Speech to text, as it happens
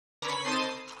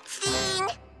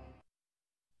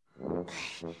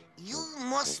You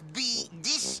must be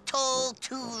this tall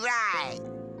to ride.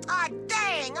 Ah,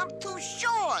 dang, I'm too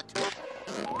short.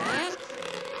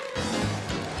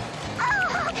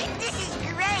 Oh, this is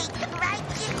great, right,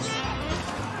 Kiki?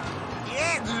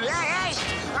 Yeah, great.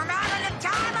 I'm having the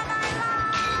time of my life.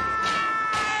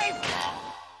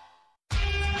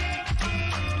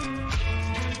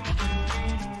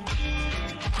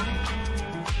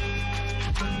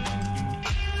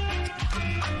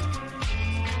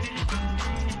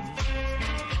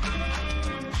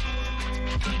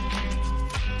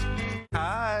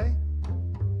 Hi.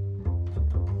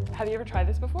 Have you ever tried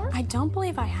this before? I don't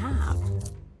believe I have.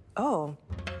 Oh.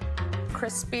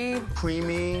 Crispy.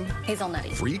 Creamy.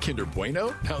 Hazelnutty. Free Kinder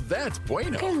Bueno? Now that's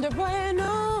bueno. Kinder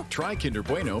Bueno. Try Kinder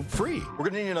Bueno free. We're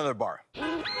gonna need another bar.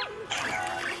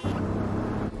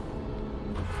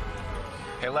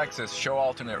 Hey, Lexus, show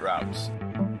alternate routes.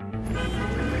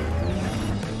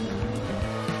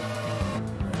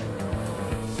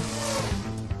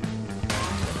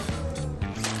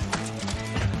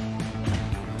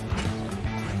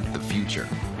 The future.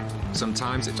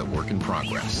 Sometimes it's a work in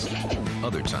progress.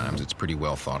 Other times it's pretty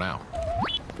well thought out.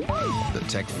 The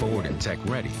tech-forward and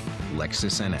tech-ready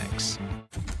Lexus NX.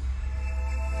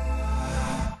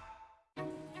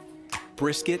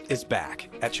 Brisket is back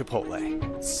at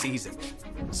Chipotle. Seasoned,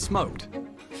 smoked,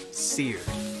 seared,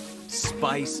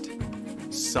 spiced,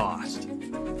 sauced,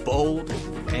 bold,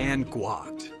 and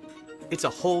guacced. It's a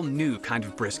whole new kind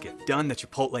of brisket done the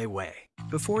Chipotle way.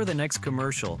 Before the next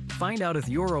commercial, find out if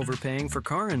you're overpaying for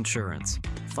car insurance.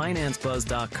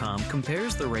 FinanceBuzz.com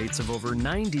compares the rates of over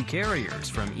 90 carriers,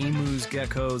 from emus,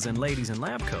 geckos, and ladies in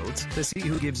lab coats, to see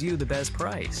who gives you the best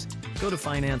price. Go to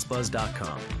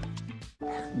FinanceBuzz.com.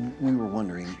 We were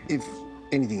wondering if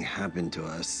anything happened to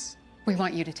us. We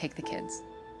want you to take the kids.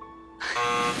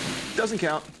 Doesn't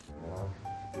count.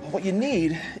 What you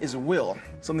need is a will,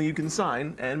 something you can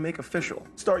sign and make official.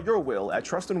 Start your will at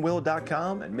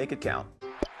trustandwill.com and make it count.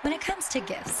 When it comes to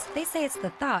gifts, they say it's the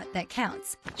thought that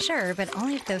counts. Sure, but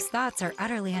only if those thoughts are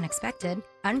utterly unexpected.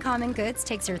 Uncommon Goods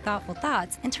takes your thoughtful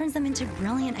thoughts and turns them into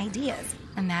brilliant ideas.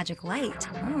 A magic light.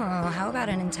 Oh, how about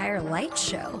an entire light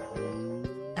show?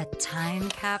 A time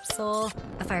capsule,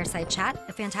 a fireside chat,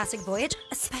 a fantastic voyage,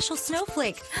 a special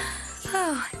snowflake.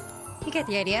 Oh, you get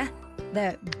the idea.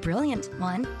 The brilliant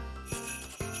one.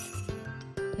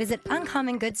 Visit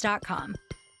uncommongoods.com,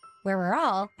 where we're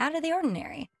all out of the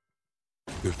ordinary.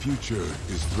 The future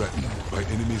is threatened by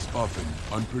enemies often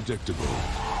unpredictable.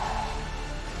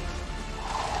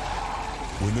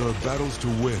 When there are battles to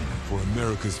win for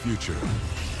America's future,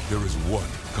 there is one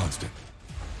constant: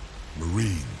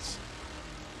 Marines.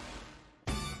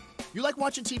 You like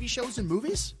watching TV shows and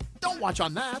movies? Don't watch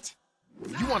on that.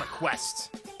 You want a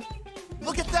quest.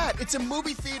 Look at that. It's a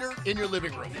movie theater in your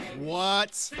living room.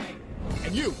 What?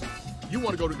 And you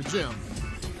want to go to the gym.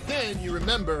 Then you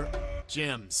remember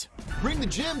gyms. Bring the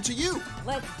gym to you.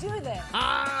 Let's do this.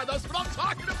 Ah, that's what I'm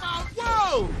talking about.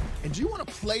 Whoa! And do you want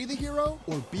to play the hero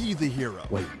or be the hero?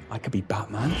 Wait, I could be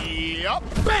Batman? Yep.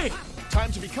 Bang!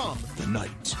 Time to become The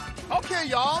Knight. Okay,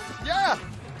 y'all. Yeah.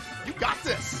 You got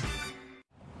this.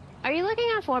 Are you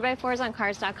looking at 4x4s on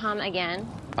cars.com again?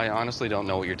 I honestly don't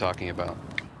know what you're talking about.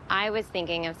 I was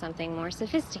thinking of something more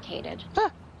sophisticated.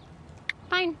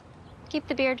 Fine. Keep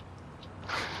the beard.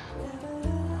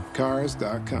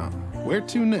 Cars.com. Where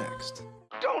to next?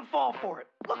 Don't fall for it.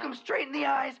 Look them straight in the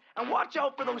eyes and watch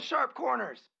out for those sharp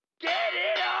corners. Get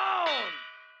it on!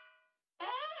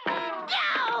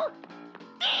 No!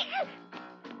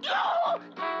 No!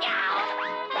 No!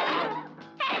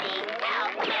 Eddie,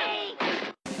 help me!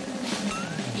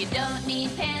 You don't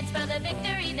need pants for the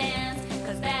victory dance,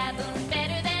 'cause Baboon's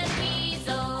better than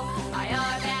Weasel.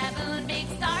 IR Baboon, big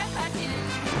star cartoon.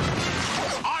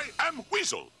 I am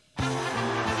Weasel.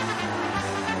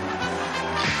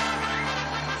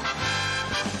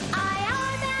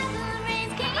 IR Baboon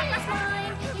reigns king in his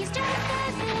mind. He's just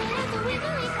as good as a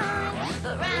wiggly kind,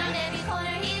 but round every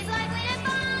corner he's likely to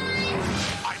find.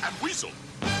 I am Weasel.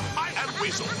 I am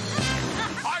Weasel.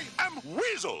 I am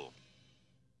Weasel.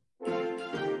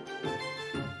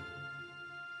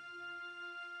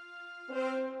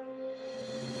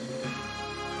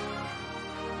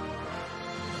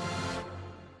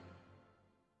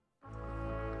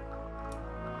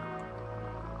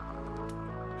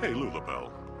 Hey,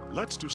 Lulabelle, let's do